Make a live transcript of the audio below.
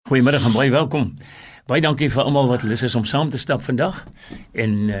Goeiemiddag en baie welkom. Baie dankie vir almal wat lus is om saam te stap vandag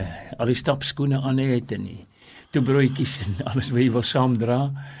en al die stapskoene aan het en die toebroodjies en alles wat jy wil saamdra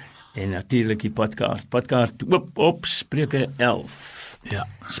en natuurlik die padkaart op Spreuke 11. Ja.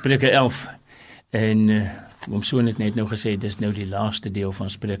 Spreuke 11 en oom Soon het net nou gesê dis nou die laaste deel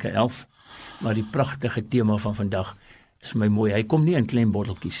van Spreuke 11, maar die pragtige tema van vandag is my mooi. Hy kom nie in klein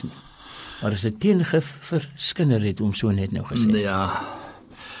botteltjies nie, maar is 'n teengif vir skinder, het oom Soon net nou gesê. Ja.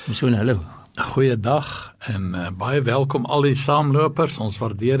 Oom Soon, hallo. Goeiedag en baie welkom al die saamlopers. Ons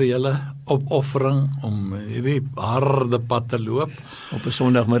waardeer julle opoffering om hierdie harde pad te loop. Op 'n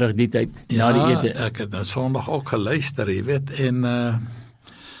Sondagmiddag die tyd, na die ete. Ja, ek het nou Sondag ook geluister, jy weet, en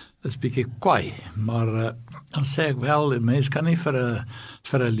dis bietjie kwaai, maar dan sê ek wel, mens kan nie vir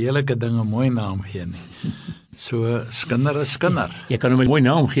 'n lelike ding 'n mooi naam gee nie. So, skinder is skinder. Jy kan hom 'n mooi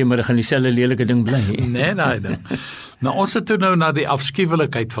naam gee, maar hy gaan dieselfde lelike ding bly. Nee, ding. Nou, ons het toe nou na die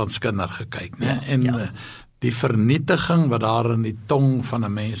afskuwelikheid van skinder gekyk, né? En die vernietiging wat daar in die tong van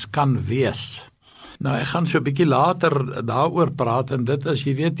 'n mens kan wees. Nou, ek gaan so 'n bietjie later daaroor praat, en dit is,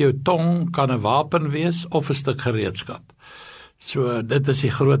 jy weet, jou tong kan 'n wapen wees of 'n stuk gereedskap. So, dit is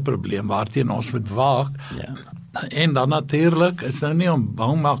die groot probleem waarteen ons moet waak. Ja. En dan natuurlik, is nou nie om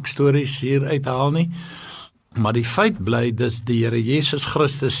bangmak stories hier uit te haal nie, maar die feit bly, dis die Here Jesus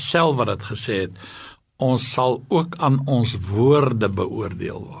Christus self wat dit gesê het, ons sal ook aan ons woorde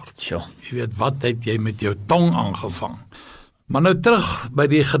beoordeel word. Sure. Jy weet, wat het jy met jou tong aangevang? Maar nou terug by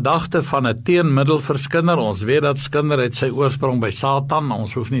die gedagte van 'n teenmiddel vir skinder. Ons weet dat skinder het sy oorsprong by Satan.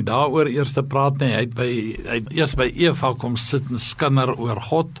 Ons hoef nie daaroor eers te praat nie. Hy het eers by Eva kom sit en skinder oor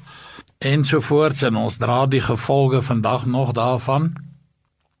God ensovoorts, en ons dra die gevolge vandag nog daarvan.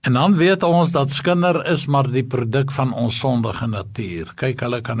 En dan weet ons dat skinder is maar die produk van ons sondige natuur. Kyk,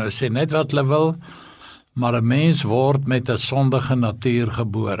 hulle kan nou sê net wat hulle wil, maar 'n mens word met 'n sondige natuur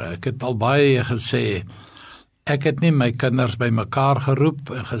gebore. Ek het al baie gesê, ek het nie my kinders bymekaar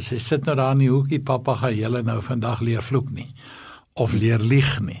geroep en gesê, sit nou daar in die hoekie, pappa, gaan julle nou vandag leer vloek nie, of leer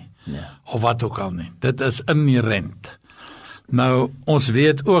lieg nie, of wat ook al nie. Dit is inherent. Nou, ons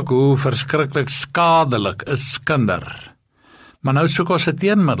weet ook hoe verskriklik skadelik is skinder. Maar nou soek ons 'n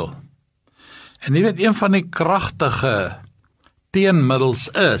teenmiddel. En jy weet, een van die kragtige teenmiddels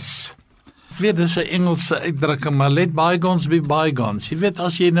is, ek weet, dis 'n Engelse uitdrukking, maar let bygones be bygones. Jy weet,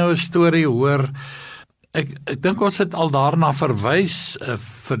 as jy nou 'n storie hoor, ek dink ons het al daarna verwys,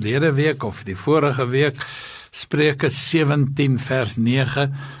 verlede week of die vorige week, Spreuke 17 vers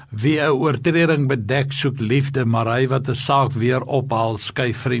 9, wie 'n oortreding bedek soek liefde, maar hy wat 'n saak weer ophaal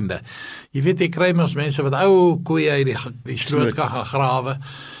skei vriende. Jy weet, jy kry mos mense wat ou koeie uit die sloot kan gaan grawe,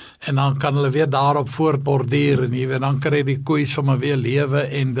 en dan kan hulle weer daarop voortborduur, en jy weet, dan kry die koei sommer weer lewe,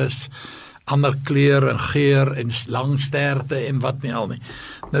 en dis ander kleur en geur en lang sterte en wat nie al nie.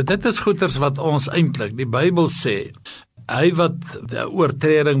 Nou, dit is goeters wat ons eintlik, die Bybel sê, hy wat die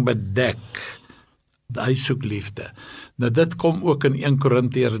oortreding bedek, hy soek liefde. Nou, dit kom ook in 1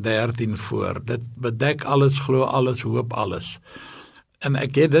 Korintiërs 13 voor. Dit bedek alles, glo alles, hoop alles. En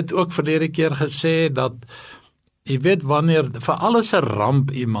ek het dit ook verlede keer gesê, dat jy weet, wanneer vir alles 'n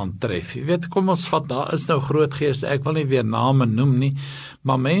ramp iemand tref, jy weet, kom ons vat, daar is nou groot geeste, ek wil nie weer name noem nie,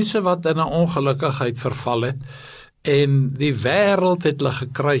 maar mense wat in 'n ongelukkigheid verval het, en die wêreld het hulle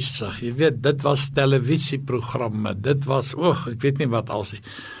gekruisig, jy weet, dit was televisieprogramme, dit was, ek weet nie wat als nie,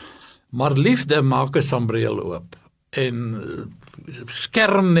 maar liefde maak 'n sambreel oop, en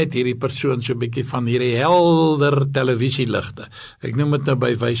skerm net hierdie persoon so 'n bietjie van hierdie helder televisieligte, ek noem dit nou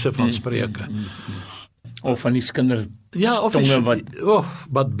by wyse van spreuke, of van die skinder stonge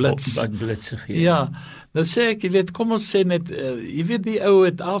wat blits. Wat blitsig. Ja, nou sê ek, jy weet, kom ons sê net, jy weet, die ou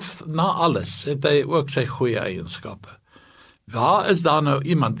het af, na alles, het hy ook sy goeie eienskappe. Waar is daar nou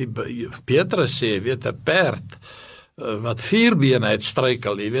iemand, die Petrus sê, jy weet, 'n perd, wat 4 bene het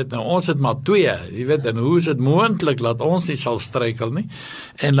struikel, jy weet, nou ons het maar 2, jy weet, en hoe is dit moontlik dat ons nie sal struikel nie,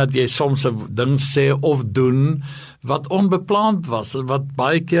 en dat jy soms 'n ding sê of doen, wat onbepland was, wat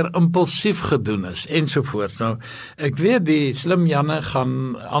baie keer impulsief gedoen is, ensovoorts. Nou, ek weet, die slim Janne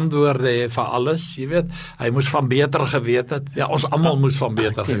gaan antwoorde hê vir alles, jy weet, hy moes van beter geweet het, ja, ons almal moes van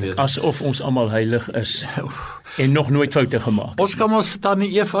beter geweet het. Asof ons almal heilig is, en nog nooit foute gemaak. Ons kan ons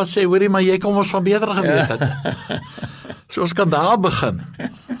tannie Eva sê, hoorie, maar jy kom ons van beter geweet het. So ons kan daar begin.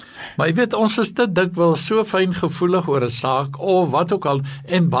 Maar jy weet, ons is te dikwels so fyngevoelig oor 'n saak, of wat ook al,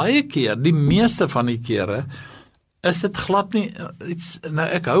 en baie keer, die meeste van die kere, is dit glad nie iets, nou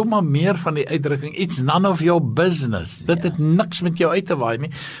ek hou maar meer van die uitdrukking, it's none of your business. Dit het niks met jou uit te waai nie,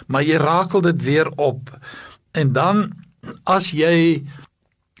 maar jy rakel dit weer op. En dan, as jy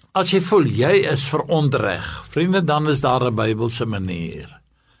voel, jy is verontreg, vriende, dan is daar 'n Bybelse manier.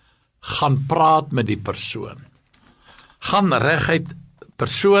 gaan praat met die persoon. Gaan reguit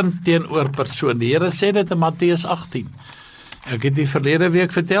persoon teenoor persoon. Die Here sê dit in Matteus 18. Ek het die verlede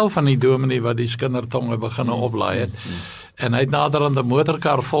week vertel van die dominee wat die skindertonge begin oplaai het. En hy het naderhand 'n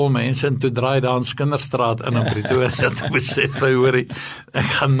motorkar vol mense en toe draai daar in Skinderstraat in Pretoria te besef, hoorie, ek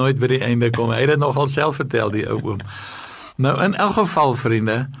gaan nooit by die einde kom. Hy het dit nogal self vertel, die ou oom. Nou in elk geval,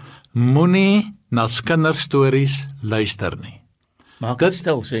 vriende, moenie na kinderstories luister nie. Maak dit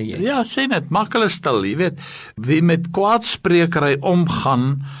stil, sê jy. Ja, sê net, maak hulle stil, jy weet. Wie met kwaadspreekery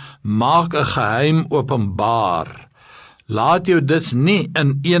omgaan, maak 'n geheim openbaar. Laat jou dus nie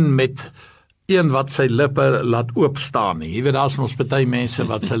in een met een wat sy lippe laat oopstaan nie. Jy weet, daar's mos baie mense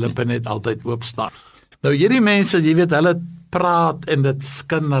wat sy lippe net altyd oopstaan. Nou hierdie mense, jy weet, hulle praat en dit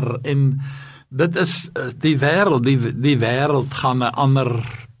skinder en dit is die wêreld, die wêreld gaan 'n ander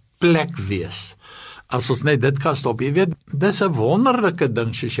plek wees. As ons net dit kan stop, jy weet, dis 'n wonderlike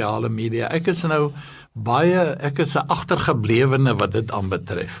ding, sosiale media. Ek is 'n agtergeblewene wat dit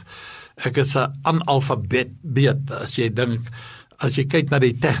aanbetref. Ek is 'n analfabet, as jy kyk na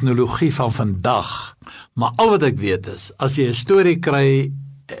die tegnologie van vandag. Maar al wat ek weet is, as jy 'n storie kry,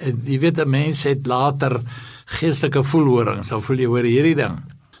 jy weet, 'n mens het later geestelike voelhorings, dan voel jy hoor hierdie ding.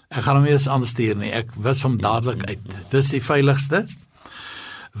 Ek gaan hom eers aanstuur nie, ek wis hom dadelik uit. Dis die veiligste.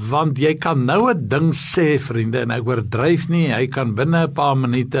 Want jy kan nou 'n ding sê, vriende, en ek oordryf nie, hy kan binne 'n paar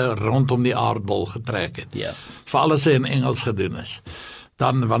minute rondom die aardbol getrek het. Ja. Vir alles in Engels gedoen is.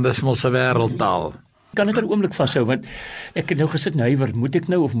 Want dis mos 'n wêreldtaal. Kan ek 'n oomblik vashou, want ek het nou gesit huiwer, moet ek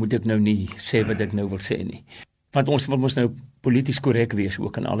nou of moet ek nou nie sê wat ek nou wil sê nie. Want ons wil mos nou polities korrek wees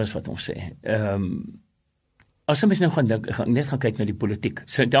ook in alles wat ons sê. As ons nou net gaan kyk na die politiek,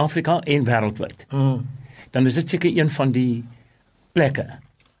 Suid-Afrika en wêreldwyd, dan is dit seker een van die plekke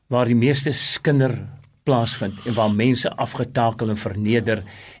waar die meeste skinder plaasvind en waar mense afgetakel en verneder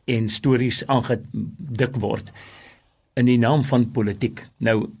en stories aangedik word in die naam van politiek.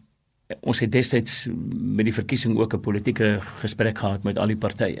 Nou, ons het destyds met die verkiesing ook 'n politieke gesprek gehad met al die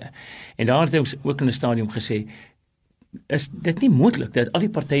partye. En daar het ons ook in 'n stadium gesê, is dit nie moontlik dat al die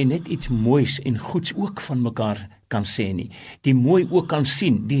partye net iets moois en goeds ook van mekaar kan sê nie. Die mooi ook kan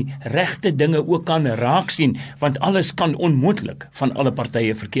sien, die regte dinge ook kan raak sien, want alles kan onmoontlik van alle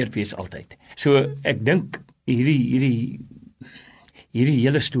partye verkeerd wees altyd. So ek dink hierdie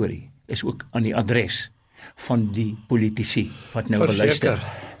hele storie is ook aan die adres van die politici wat nou luister.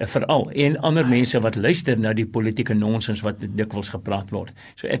 Veral en ander mense wat luister na die politieke nonsens wat dikwels gepraat word.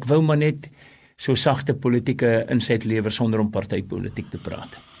 So ek wou maar net so sagte politieke inset lewer sonder om partypolitiek te praat.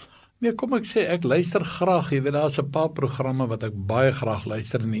 Nee, kom ek sê, ek luister graag, jy weet, daar's 'n paar programme wat ek baie graag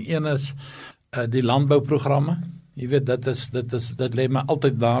luister, en die een is die landbouprogramme. Jy weet, dit lê my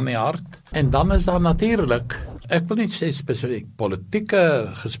altyd daar in die hart. En dan is daar natuurlik, ek wil nie sê spesifiek politieke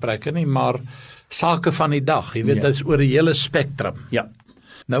gesprekke nie, maar sake van die dag, jy weet, dit is oor die hele spektrum. Ja.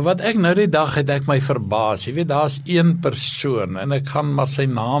 Nou wat ek nou die dag het ek my verbaas, jy weet, daar's een persoon, en ek gaan maar sy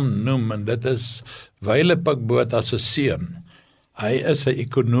naam noem, en dit is Wyle Pikboot se seun. Hy is 'n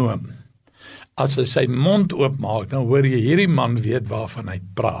ekonoom. As hy sy mond oopmaak, dan hoor jy hierdie man weet waarvan hy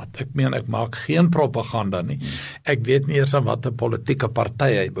praat. Ek meen, ek maak geen propaganda nie. Ek weet nie eers aan watter politieke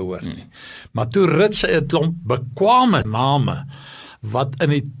party hy behoort nie. Maar toe rits hy 'n klomp bekwame name wat in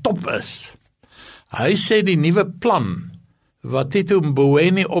die top is. Hy sê die nuwe plan wat Tito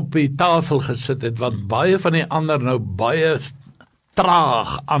Mboweni op die tafel gesit het, wat baie van die ander nou baie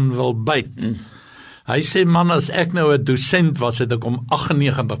traag aan wil byt. Hy sê, man, as ek nou 'n dosent was, het ek om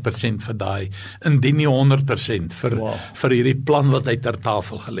 98% vir daai, indien nie 100% vir hierdie plan wat hy ter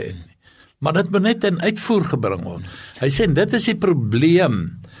tafel gelê het. Maar dit moet net in uitvoer gebring word. Hy sê, dit is die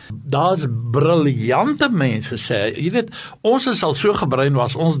probleem. Daar's briljante mense, sê, jy weet, ons is al so gebrein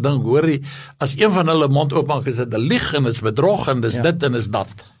was, ons dink, hoorie, as een van hulle mond oopmaak, is dit 'n lieg en is bedrog en dis dit en is dat.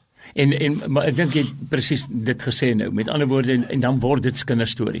 Maar ek dink jy het presies dit gesê nou, met ander woorde, en dan word dit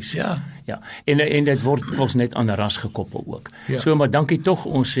kinderstories. Ja. En dit word ons net aan 'n ras gekoppel ook. Ja. So, maar dankie tog,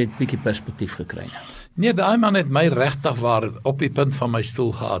 ons het bietjie perspektief gekry. Nee, daai man het my regtig waar op die punt van my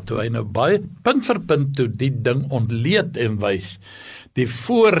stoel gehad, toe hy nou baie punt vir punt toe die ding ontleed en wys, die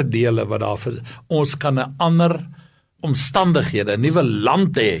voordele wat daar vir ons kan 'n ander omstandighede, 'n nuwe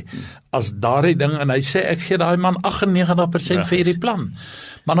land hê, as daardie ding, en hy sê, ek gee daai man 98% vir hierdie plan.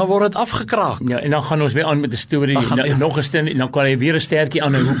 Maar dan word dit afgekraak. Ja, en dan gaan ons weer aan met 'n storie, nog 'n stin, en dan kan hy weer 'n stertjie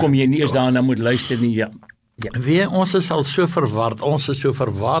aan, en hoekom jy nie eens daarna moet luister nie, ja. Wie, ons is al so verward,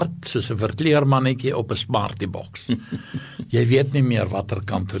 soos 'n verkleermannetjie op 'n smartiebox. Jy weet nie meer watter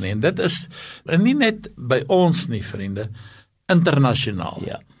kant toe nie, en dit is, en nie net by ons nie, vriende, internasionaal.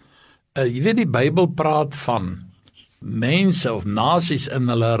 Ja. Jy weet, die Bybel praat van mense of nasies in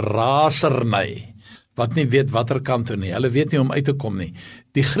hulle raserny, wat nie weet watter kant toe nie. Hulle weet nie om uit te kom nie.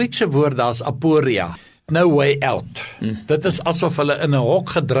 Die Griekse woord daar is aporia, no way out. Dit is asof hulle in 'n hok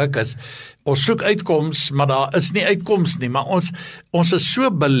gedruk is. Ons soek uitkoms, maar daar is nie uitkoms nie, maar ons is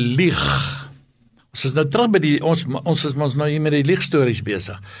so belieg. Ons is nou terug by ons is nou hier met die liegstories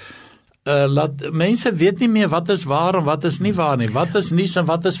besig. Laat mense weet nie meer wat is waar en wat is nie waar nie, wat is nuus en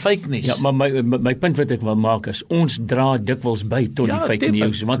wat is fake nuus. Ja, maar my punt wat ek wil maak is, ons dra dikwels by tot die fake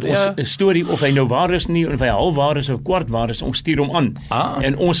news, want ons storie, of hy nou waar is nie, of hy half waar is of kwart waar is, ons stuur hom aan,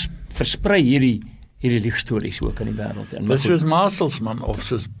 en ons versprei hierdie liegstories ook in die wêreld. Dis soos masels man, of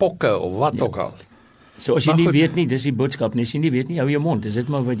soos pokke, of wat ook al. So as jy nie weet nie, dis die boodskap nie, as jy nie weet nie, hou jou mond, dis dit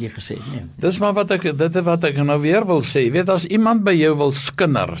maar wat jy gesê het, nee. Dis maar wat ek nou weer wil sê, jy weet, as iemand by jou wil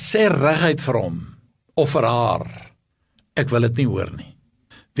skinder, sê reguit vir hom, of vir haar, ek wil dit nie hoor nie.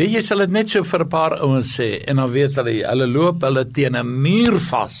 Weet jy, sal dit net so vir 'n paar ouens sê, en dan weet hulle loop hulle teen 'n muur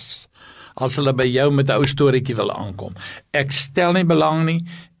vas, as hulle by jou met 'n ou storieetjie wil aankom. Ek stel nie belang nie,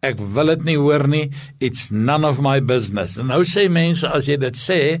 ek wil dit nie hoor nie, it's none of my business. En nou sê mense, as jy dit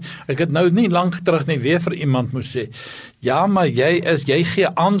sê, ek het nou nie lank terug nie weer vir iemand moes sê, ja, maar jy gee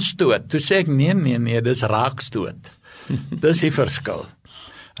aanstoot. Toe sê ek, nee, dis raakstoot. Dis die verskil.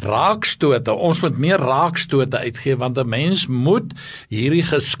 Raakstote, ons moet meer raakstote uitgee, want 'n mens moet hierdie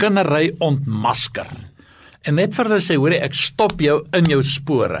geskinnery ontmasker. En net vir hulle sê, hoorie, ek stop jou in jou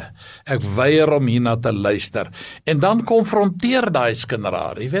spore. Ek weier om hierna te luister. En dan konfronteer daai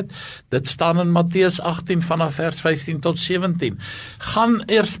skinderaar, jy weet. Dit staan in Matteus 18 vanaf vers 15 tot 17. Gaan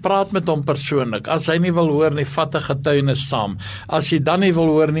eers praat met hom persoonlik. As hy nie wil hoor nie, vat 'n getuienis saam. As jy dan nie wil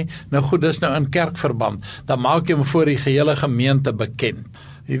hoor nie, nou goed, dis nou in kerkverband. Dan maak jy hom voor die gehele gemeente bekend.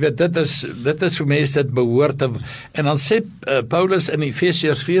 Jy weet, dit is hoe mense dit behoort te, en dan sê Paulus in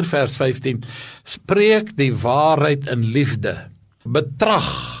Efesiërs 4 vers 15, spreek die waarheid in liefde,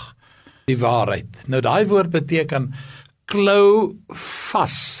 betrag die waarheid. Nou daai woord beteken klou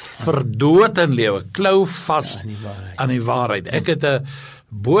vas, vir dood en lewe, klou vas aan die waarheid. Ek het 'n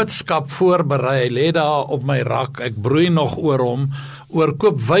boodskap voorberei, hy lê daar op my rak, ek broei nog oor hom, oor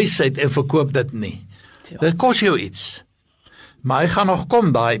koop wysheid en verkoop dit nie. Dit kos jou iets. Maar hy gaan nog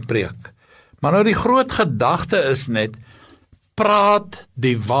kom, daai preek. Maar nou die groot gedagte is net, praat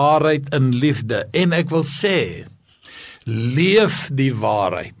die waarheid in liefde. En ek wil sê, leef die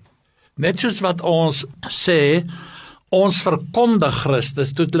waarheid. Net soos wat ons sê, ons verkondig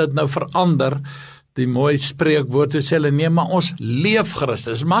Christus, toe dit nou verander, die mooi spreekwoord, toe sê hulle, nee, maar ons leef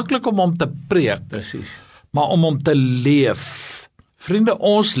Christus. Maklik om hom te preek, precies, maar om hom te leef. Vriende,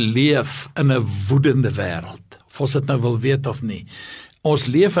 ons leef in 'n woedende wêreld. Of ons dit nou wil weet of nie. Ons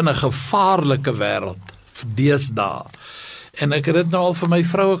leef in 'n gevaarlike wêreld, deesdae. En ek het dit nou al vir my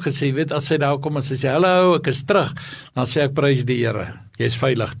vrou gesê, weet, as sy daar kom en sy sê, hallo, ek is terug, dan sê ek, prys die Here, jy is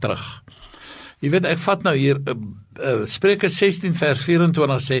veilig terug. Jy weet, ek vat nou hier, Spreuke 16 vers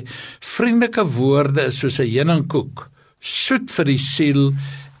 24 sê, vriendelike woorde is soos 'n heuningkoek, soet vir die siel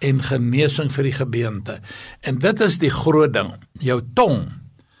en genesing vir die gebeente. En dit is die groot ding, jou tong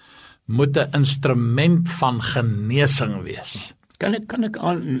moet 'n instrument van genesing wees. Kan ek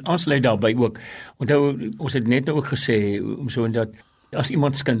aansluit daarbey ook? Onthou, ons het net ook gesê, so dat as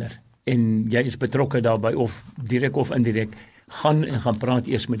iemand skinder, en jy is betrokke daarbey, of direk of indirek, gaan praat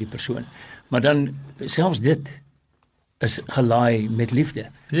eers met die persoon. Maar dan, selfs dit is gelaai met liefde.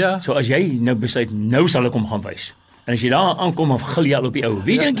 Ja. So as jy nou besluit, nou sal ek hom gaan wys. En as jy daar aankom of gil jy al op die ou,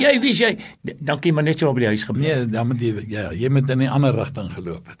 wie dink jy, wie is jy? Dan kan jy maar net so op die huis gebeur. Nee, dan moet jy moet in 'n ander rigting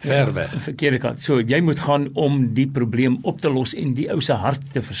geloop het, ver weg. Verkeerde kant. So jy moet gaan om die probleem op te los en die ou se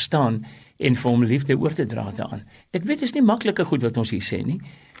hart te verstaan en vir hom liefde oor te dra daaraan. Ek weet dis nie maklike goed wat ons hier sê nie,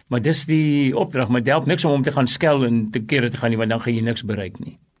 maar dis die opdrag, maar dit help niks om hom te gaan skel en te kere te gaan nie, want dan gaan jy niks bereik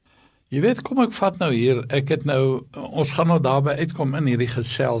nie. Jy weet, kom ek vat nou hier, ons gaan nou daarby uitkom in hierdie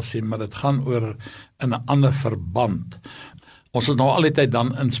geselsie, maar dit gaan oor in 'n ander verband. Ons is nou al die tyd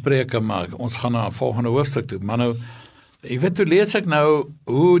dan in Spreuke, maar ons gaan na 'n volgende hoofstuk toe. Maar nou, jy weet, toe lees ek nou,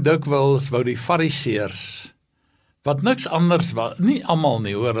 hoe dikwels wou die fariseërs, wat niks anders was, nie almal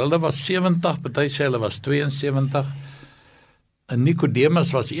nie hoor, hulle was 70, party sê hulle was 72, en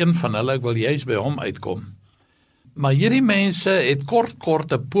Nicodemus was een van hulle, ek wil juist by hom uitkom. Maar hierdie mense het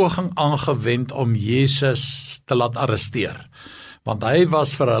kort 'n poging aangewend om Jesus te laat arresteer, want hy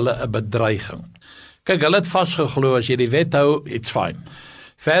was vir hulle 'n bedreiging. Kyk, hulle het vasgeglo, as jy die wet hou, it's fine.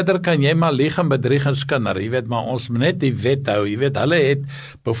 Verder kan jy maar lieg en bedrieg en skinder, jy weet, maar ons moet net die wet hou, jy weet, hulle het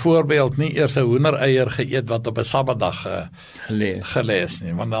byvoorbeeld nie eers 'n hoendereier geëet wat op 'n Sabbatdag gelees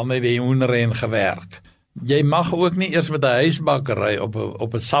nie, want dan het die hoenderren gewerk. Jy mag ook nie eers met 'n huisbak ry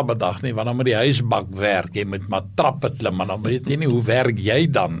op 'n Sabbatdag nie, want dan moet die huisbak werk. Jy moet maar trappe klim, maar dan weet jy nie hoe werk jy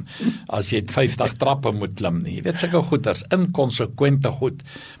dan as jy 50 trappe moet klim nie. Jy weet sulke goeters, inkonsekwente goed.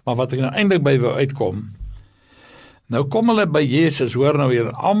 Maar wat ek nou eintlik by wou uitkom, nou kom hulle by Jesus, hoor nou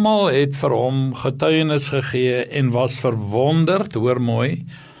hier, almal het vir hom getuienis gegee en was verwonderd, hoor mooi,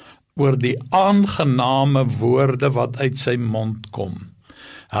 oor die aangename woorde wat uit sy mond kom.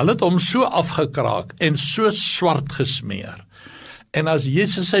 Hulle het hom so afgekraak en so swart gesmeer. En as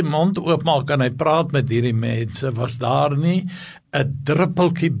Jesus sy mond oopmaak en hy praat met hierdie mense, was daar nie 'n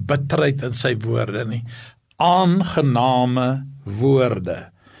druppeltjie bitterheid in sy woorde nie. Aangename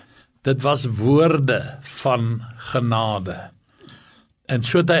woorde. Dit was woorde van genade. En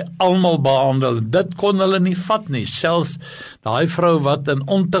so het hy almal behandel. Dit kon hulle nie vat nie. Selfs daai vrou wat in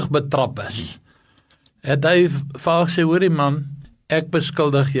ontug betrap is, het hy vir haar gesê, hoorie man, ek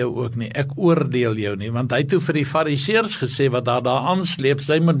beskuldig jou ook nie, ek oordeel jou nie, want hy het toe vir die fariseërs gesê wat daar aansleep,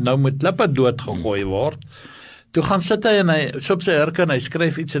 sy moet nou met klippe doodgegooi word. Toe gaan sit hy en hy so op sy hurke en hy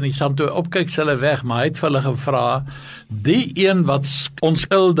skryf iets in die sand, toe opkyk sy hulle weg, maar hy het vir hulle gevra, die een wat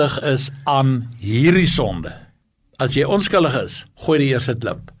onskuldig is aan hierdie sonde, as jy onskuldig is, gooi die eerste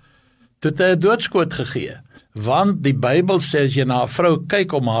klip. Toe het hy 'n doodskoot gegee, want die Bybel sê as jy na 'n vrou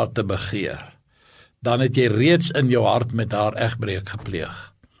kyk om haar te begeer, dan het jy reeds in jou hart met haar egbreek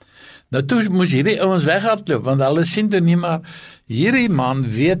gepleeg. Nou toe moes hierdie ouens weghardloop, want hulle sien toe nie maar, hierdie man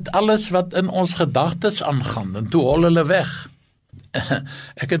weet alles wat in ons gedagtes aangaan, en toe hol hulle weg.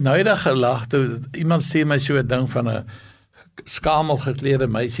 Ek het noudag gelag, toe iemand stuur my so 'n ding van 'n skamel geklede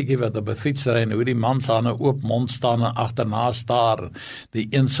meisietjie wat op 'n fiets ry, en hoe die man se aan 'n oop mond staan en agterna staar, die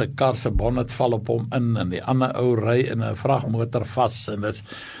een se kar se bonnet val op hom in, en die ander ou ry in 'n vragmotor vas, en dis.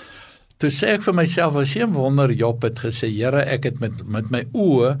 Toe sê ek vir myself, as jy 'n wonder Job het gesê, Here, ek het met my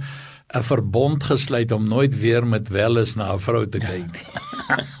oë 'n verbond gesluit om nooit weer met welis na 'n vrou te kyk nie.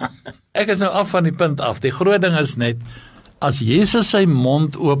 Ek is nou af van die punt af. Die groot ding is net, as Jesus sy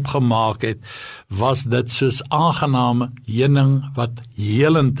mond oopgemaak het, was dit soos aangename heuning wat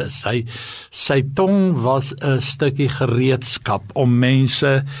helend is. Sy tong was 'n stukkie gereedskap om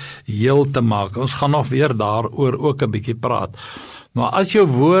mense heel te maak. Ons gaan nog weer daaroor ook 'n bietjie praat. Maar as jou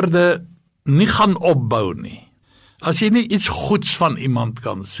woorde nie gaan opbou nie, as jy nie iets goeds van iemand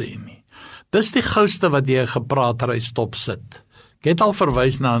kan sê nie, dis die gouste wat jy 'n gepraatry stop sit. Ek het al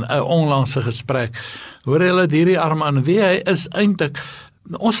verwys na 'n onlangse gesprek, hoor hulle hierdie arme aan, wie hy is eintlik,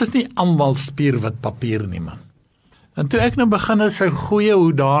 ons is nie almal spierwit papier nie man. En toe ek nou begin sy goeie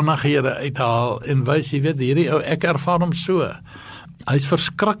hoedanighede uithaal, en wys, jy weet, hierdie ou, ek ervaar hom so, hy's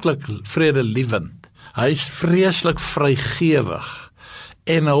verskriklik vredelievend, hy's vreeslik vrygewig,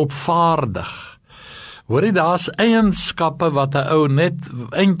 en hulpvaardig. Hoorie, daar's eienskappe wat 'n ou net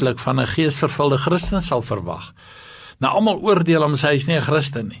eintlik van 'n geesvervulde Christen sal verwag. Nou almal oordeel hom, hy is nie 'n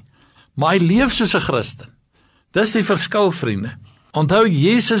Christen nie, maar hy leef soos 'n Christen. Dis die verskil, vriende. Onthou,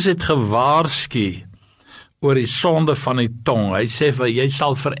 Jesus het gewaarsku oor die sonde van die tong. Hy sê vir jy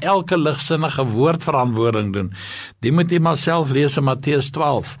sal vir elke ligsinnige woord verantwoording doen. Die moet jy maar self lees in Matteus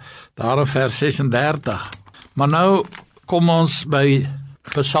 12, daar in vers 36. Maar nou kom ons by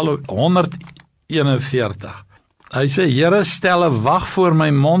Psalm 141. Hy sê, Here, stel 'n wag voor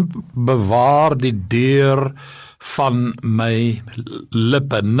my mond, bewaar die deur van my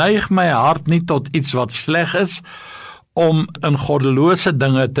lippe. Neig my hart nie tot iets wat sleg is, om in goddelose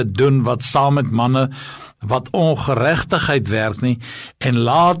dinge te doen wat saam met manne wat ongeregtigheid werk nie, en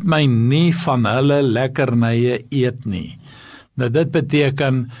laat my nie van hulle lekkernye eet nie. Nou dit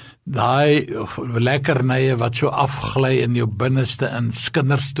beteken daai lekkernye wat so afgly in jou binneste in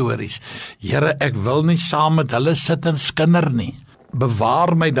skinderstories. Here, ek wil nie saam met hulle sit en skinder nie.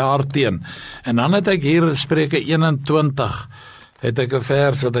 Bewaar my daarteen. En dan het ek hier Spreuke 21, het ek 'n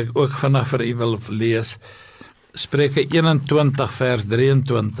vers wat ek ook vinnig vir u wil lees. Spreuke 21 vers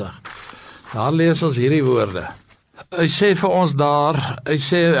 23. Daar lees ons hierdie woorde. Hy sê vir ons daar, hy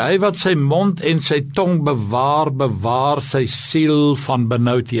sê, hy wat sy mond en sy tong bewaar, bewaar sy siel van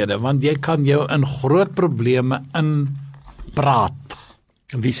benoudhede, want jy kan jou in groot probleme inpraat.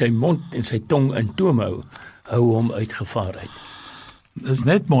 Wie sy mond en sy tong in toom hou hom uit gevaar uit. Dit is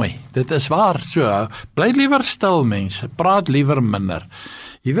net mooi, dit is waar, so, bly liewer stil mense, praat liewer minder.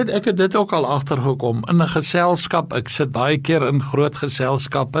 Jy weet, ek het dit ook al agtergekom, in 'n geselskap, ek sit baie keer in groot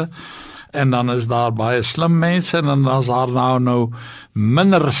geselskappe, en dan is daar baie slim mense, en dan is daar nou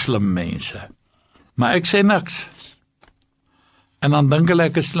minder slim mense. Maar ek sê niks. En dan dink hulle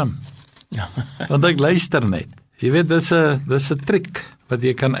ek is slim. Ja. Want ek luister net. Jy weet, dis 'n trick wat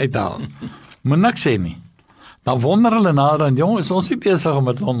jy kan uithaal. Moet niks sê nie. Dan wonder hulle nader, jong, is ons nie besig om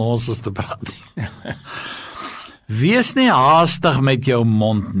met ons te praat nie. Wees nie haastig met jou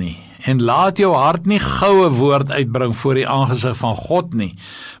mond nie, en laat jou hart nie goue woord uitbring voor die aangesig van God nie,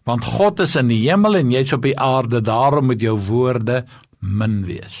 want God is in die hemel en jy's op die aarde, daarom moet jou woorde min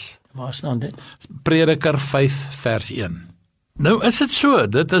wees. Waar staan dit? Prediker 5 vers 1. Nou is dit so,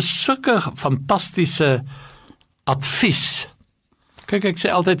 dit is sulke fantastiese advies. Kyk, ek sê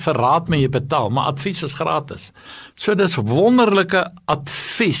altyd verraad my jy betaal, maar advies is gratis. So dis wonderlike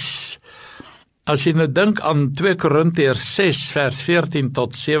advies. As jy nou dink aan 2 Korintiërs 6 vers 14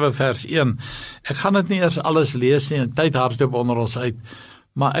 tot 7 vers 1, ek gaan dit nie eers alles lees nie, en tyd hardloop onder ons uit,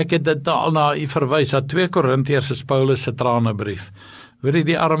 maar ek het dit al na u verwys, dat 2 Korintiërs is Paulus se tranebrief. Weet jy,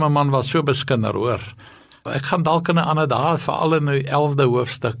 die arme man was so beskinder, hoor. Ek gaan dalk in 'n ander dag, veral in die 11de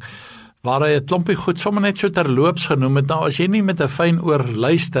hoofstuk, waar hy 'n klompie goed sommer net so terloops genoem het. Nou as jy nie met 'n fyn oor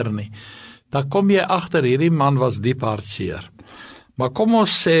luister nie, dan kom jy agter hierdie man was diep hartseer. Maar kom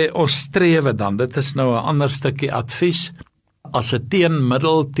ons sê ons strewe dan, dit is nou 'n ander stukkie advies, as 'n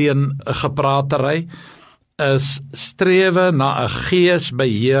teenmiddel teen 'n gepraatery, is strewe na 'n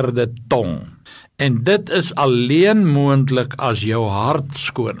geesbeheerde tong. En dit is alleen moontlik as jou hart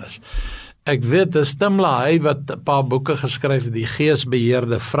skoon is. Ek weet, dis Timla, hy wat 'n paar boeke geskryf het, die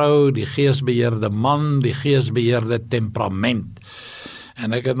geesbeheerde vrou, die geesbeheerde man, die geesbeheerde temperament.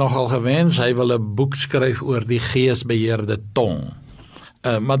 En ek het nogal gewens, hy wil 'n boek skryf oor die geesbeheerde tong.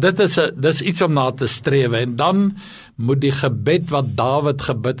 Maar dis iets om na te strewe, en dan moet die gebed wat Dawid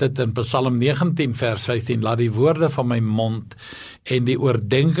gebid het in Psalm 19 vers 15, laat die woorde van my mond en die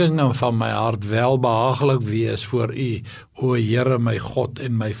oordenkinge van my hart welbehaaglik wees voor U, o Here my God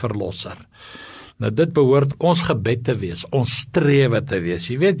en my verlosser. Nou dit behoort ons gebed te wees, ons strewe te wees.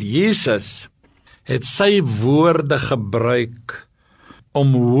 Jy weet, Jesus het sy woorde gebruik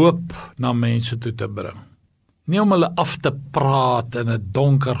om hoop na mense toe te bring. Nie om hulle af te praat in 'n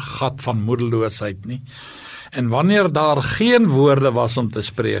donker gat van moedeloosheid nie. En wanneer daar geen woorde was om te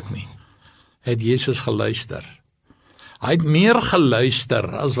spreek nie, het Jesus geluister. Hy het meer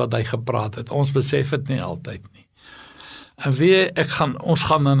geluister as wat hy gepraat het. Ons besef dit nie altyd nie. En ons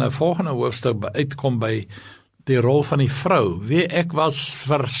gaan in 'n volgende hoofstuk uitkom by die rol van die vrou. Ek was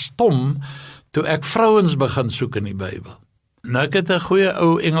verstom toe ek vrouens begin soek in die Bybel. Nou ek het 'n goeie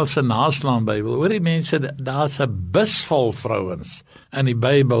ou Engelse naslaan Bybel. Hoor die mense, daar's 'n bus vol vrouens in die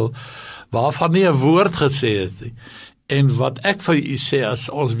Bybel waarvan nie 'n woord gesê het nie. En wat ek vir u sê, as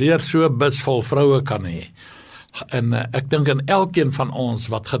ons weer so 'n bus vol vroue kan hê, en ek dink in elkeen van ons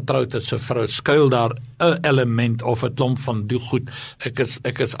wat getroud is, 'n vrou, skuil daar 'n element of 'n klomp van die goed.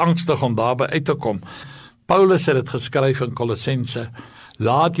 Ek is angstig om daarby uit te kom. Paulus het dit geskryf in Kolossense,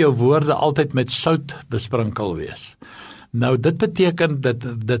 laat jou woorde altyd met sout besprinkel wees. Nou dit beteken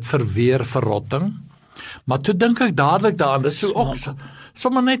dit verweer verrotting, maar toe dink ek dadelik daaraan, dis so ook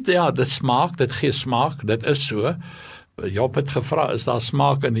sommer net, ja, dit smaak, dit gee smaak, dit is so. Job het gevra, is daar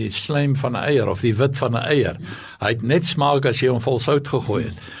smaak in die slijm van 'n eier, of die wit van 'n eier? Hy het net smaak as jy hom vol sout gegooi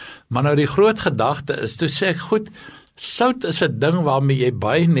het. Maar nou die groot gedagte is, toe sê ek, goed, sout is 'n ding waarmee jy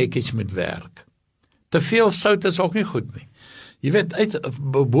baie netjies moet werk. Te veel sout is ook nie goed nie. Jy weet,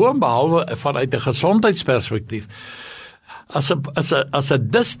 behalwe vanuit 'n gesondheidsperspektief, as 'n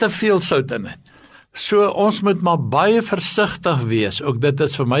dis te veel sout in het. So ons moet maar baie versigtig wees. Ook dit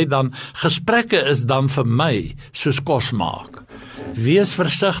is vir my dan, gesprekke is dan vir my soos kos maak. Wees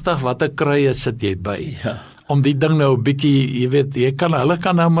versigtig watter kruie sit jy by. Ja. Om die ding nou 'n bietjie, jy weet, hulle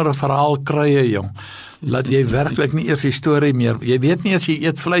kan nou maar 'n verhaal kruie, jong. Laat jy werklik nie eers die storie meer. Jy weet nie as jy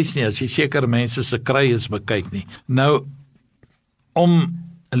eet vleis nie, as jy sekere mense se kruies bekyk nie. Nou om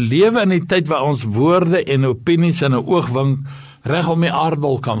 'n lewe in die tyd waar ons woorde en opinies in 'n oogwink reg om die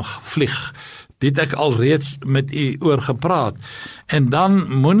aardbol kan vlieg. Dit ek al reeds met u oor gepraat. En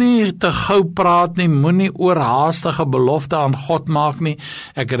dan moenie te gou praat nie, moenie oorhaastige belofte aan God maak nie.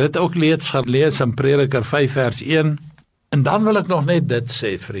 Ek het dit ook gelees in Prediker 5 vers 1. En dan wil ek nog net dit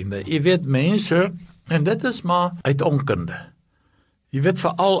sê, vriende. Jy weet mense, en dit is maar uit onkunde. Jy weet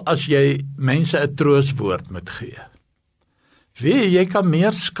veral as jy mense 'n troostwoord moet gee. Jy kan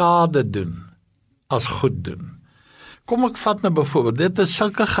meer skade doen as goed doen. Kom ek vat nou byvoorbeeld, dit is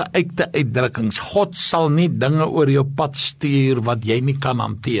sulke geuite uitdrukkings. God sal nie dinge oor jou pad stuur wat jy nie kan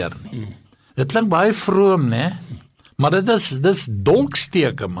hanteer nie. Dit klink baie vroom, né? Maar dis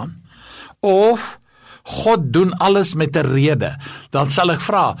dolksteke, man. Of God doen alles met 'n rede. Dan sal ek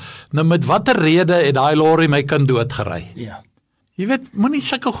vra, nou met watter rede het daai lorry my kind doodgery? Ja. Jy weet, moenie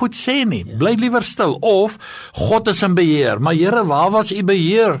sulke goed sê nie. Bly liewer stil. Of God is in beheer. Maar Here, waar was u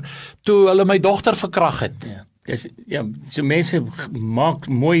beheer toe hulle my dogter verkrag het? Ja. So mense maak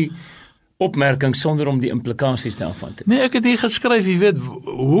mooi opmerking sonder om die implikasies daarvan te. Nee, ek het hier geskryf, jy weet,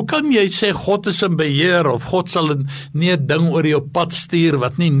 hoe kan jy sê God is in beheer of God sal nie 'n ding oor jou pad stuur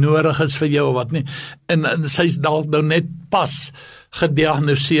wat nie nodig is vir jou of wat nie. En sy's dalk nou net pas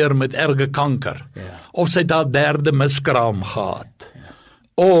gediagnoseer met erge kanker. Ja. Of sy het haar 3de miskraam gehad.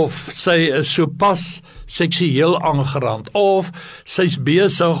 Of sy is so pas seksueel aangerand, of sy's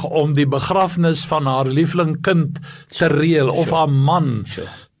besig om die begrafnis van haar liefling kind te reël, of haar man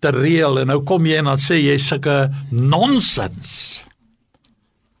te reël, en nou kom jy en dan sê jy sulke nonsens.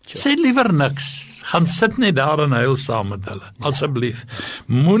 Sê liewer niks, gaan sit net daar en huil saam met hulle, asseblief.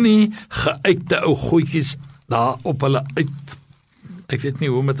 Moenie geuite ou goedjies daar op hulle uit, ek weet nie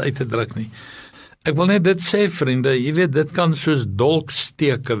hoe om dit uit te druk nie. Ek wil net dit sê, vriende, jy weet, dit kan soos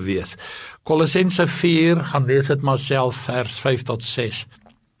dolksteke wees. Kolossense 4, gaan lees dit maar self, vers 5 tot 6,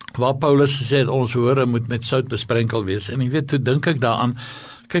 waar Paulus gesê het, ons hore moet met sout besprenkel wees, en jy weet, toe dink ek daaraan,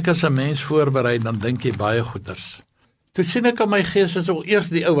 kyk, as 'n mens voorberei, dan dink jy baie goeders. Toe sien ek in my gees, is ook eers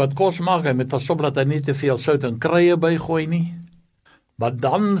die ou wat kos maak, hy moet pas op dat hy nie te veel sout en kruie bygooi nie, maar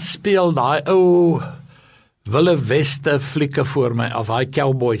dan speel daai ou Wille Weste flieke voor my af, daai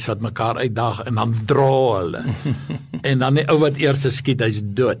cowboys wat mekaar uitdag en dan dra hulle. En dan die ou wat eers skiet, hy's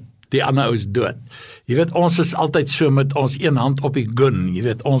dood. Die ander ou is dood. Jy weet, ons is altyd so met ons een hand op die gun. Jy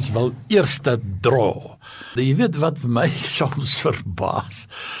weet, ons wil eerste dra. Jy weet wat my soms verbaas.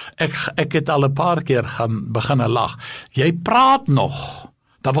 Ek het al 'n paar keer gaan begin lag. Jy praat nog.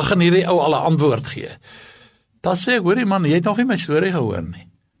 Dan begin hierdie ou al 'n antwoord gee. Dan sê ek, hoorie man, jy het nog nie my storie gehoor nie.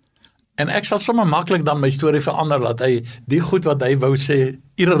 En ek sal sommer maklik dan my storie verander, dat hy die goed wat hy wou sê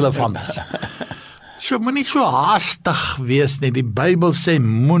irrelevant is. So moenie so haastig wees nie. Die Bybel sê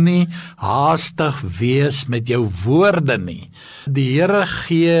moenie haastig wees met jou woorde nie. Die Here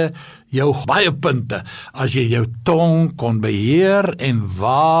gee jou baie punte as jy jou tong kon beheer en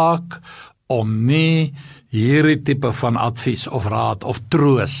waak om nie hierdie tipe van advies of raad of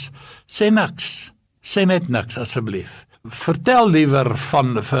troos. Sê niks. Sê net niks asseblief. Vertel liewer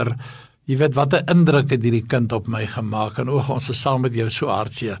vir jy weet wat 'n indruk het hierdie kind op my gemaak, en ons is saam met jou so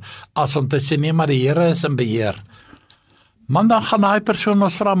hartseer, as om te sê, nee, maar die Here is in beheer. Man, dan gaan daai persoon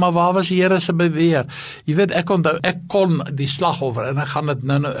ons vra, maar waar was die Here se beheer? Jy weet, ek onthou, ek kon die slagoffer, en ek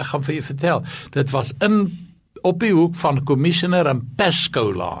gaan vir jou vertel, dit was op die hoek van Commissioner en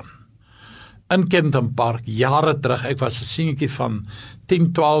Pescolaan, in Kenton Park, jare terug, ek was 'n seentjie van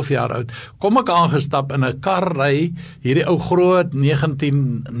 10, 12 jaar oud, kom ek aangestap in 'n kar ry, hierdie ou groot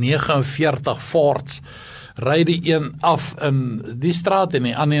 1949 Fords, ry die een af in die straat en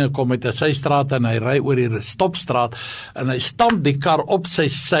die ander kom uit sy straat en hy ry oor die stopstraat en hy stamp die kar op sy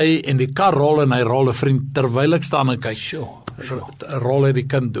sy en die kar rol en hy rol 'n vriend terwyl ek staan en kyk, rol hy die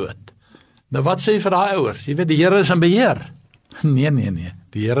kind dood. Nou wat sê jy vir daai ouers? Jy weet die Here is in beheer. Nee,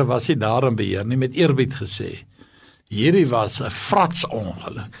 die Here was nie daar in beheer nie, met eerbied gesê. Hierdie was 'n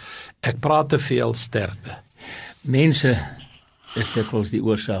fratsongeluk. Ek praat te veel, sterkte. Mense is dikwels die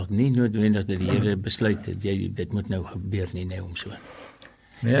oorsaak, nie noodwendig dat die Here besluit het, dit moet nou gebeur nie, om so.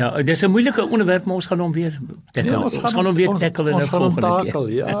 Ja, dis 'n moeilike onderwerp, maar ons gaan hom weer tackle. Ons gaan hom weer tackle in 'n volgende keer.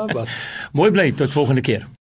 Ja, wat. Mooi bly, tot volgende keer.